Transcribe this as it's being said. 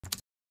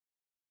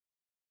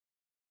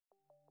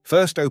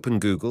First, open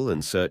Google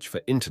and search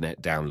for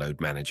Internet Download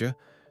Manager.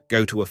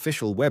 Go to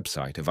official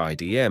website of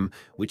IDM,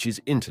 which is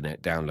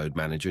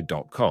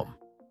internetdownloadmanager.com.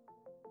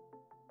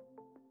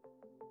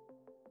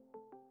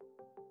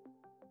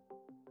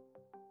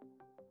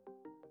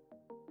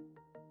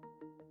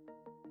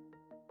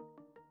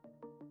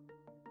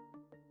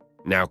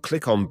 Now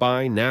click on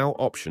Buy Now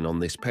option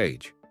on this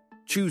page.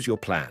 Choose your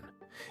plan.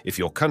 If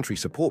your country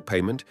support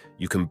payment,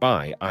 you can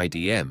buy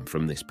IDM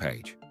from this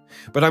page.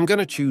 But I'm going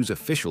to choose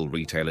Official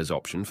Retailers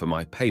option for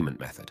my payment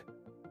method.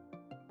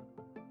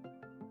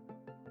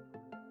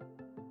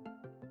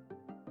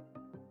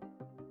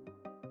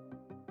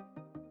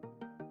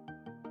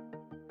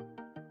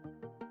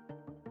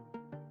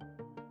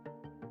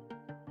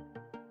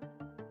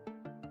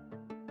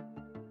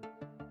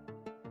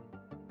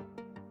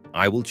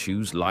 I will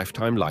choose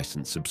Lifetime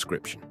License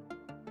Subscription.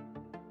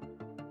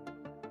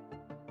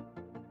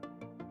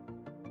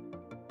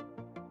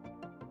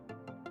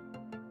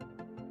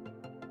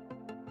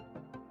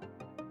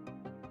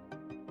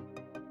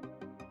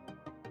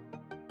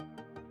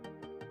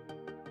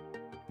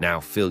 Now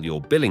fill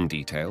your billing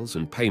details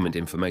and payment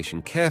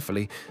information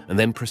carefully and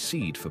then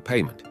proceed for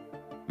payment.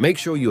 Make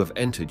sure you have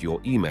entered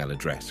your email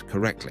address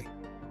correctly.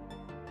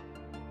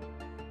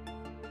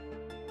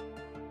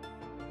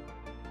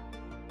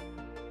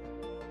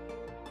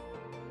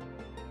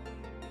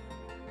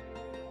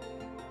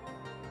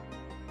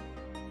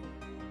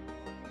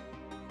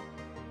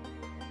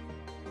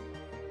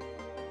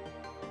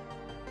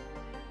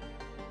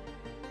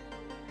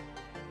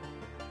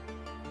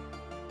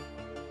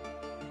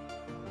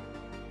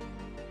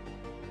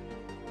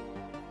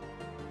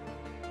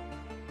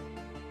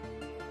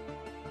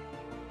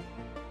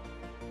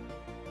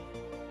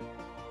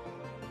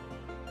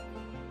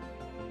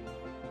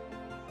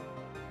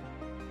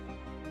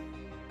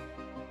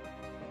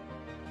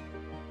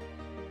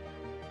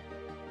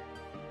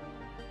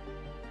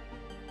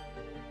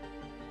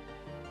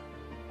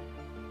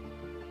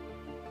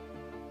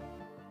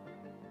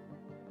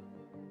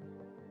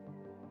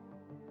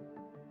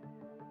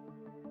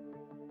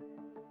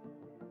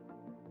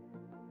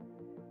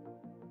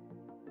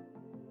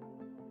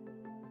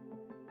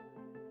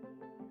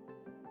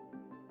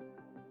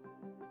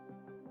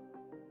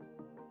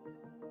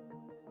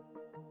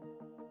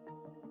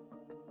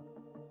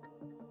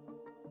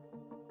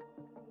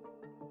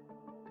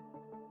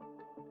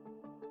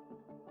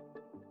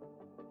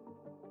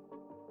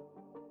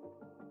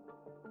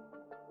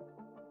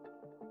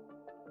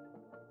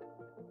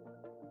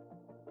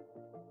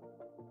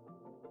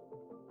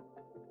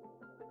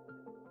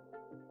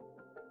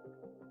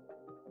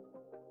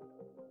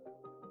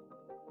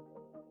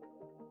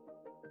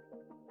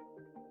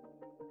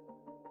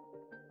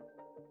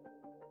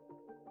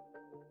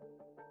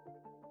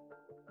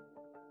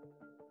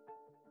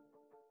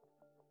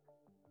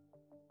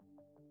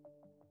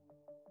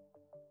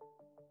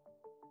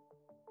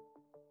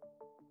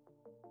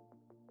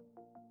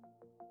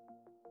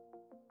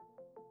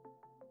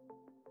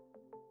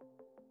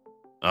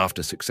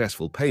 After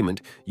successful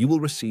payment, you will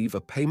receive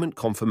a payment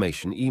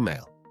confirmation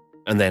email.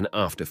 And then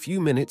after a few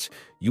minutes,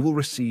 you will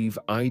receive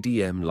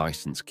IDM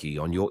license key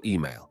on your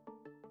email.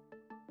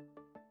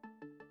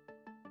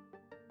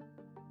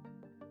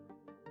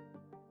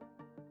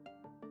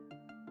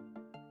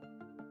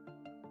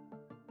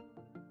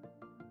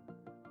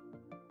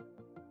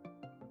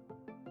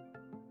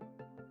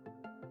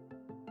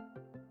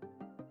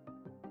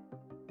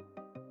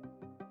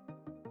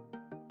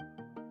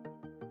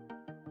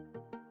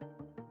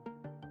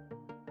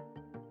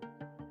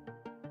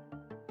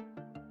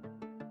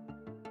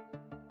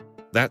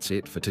 That's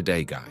it for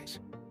today, guys.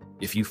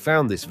 If you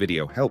found this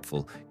video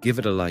helpful, give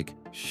it a like,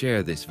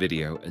 share this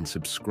video, and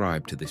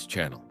subscribe to this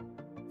channel.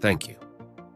 Thank you.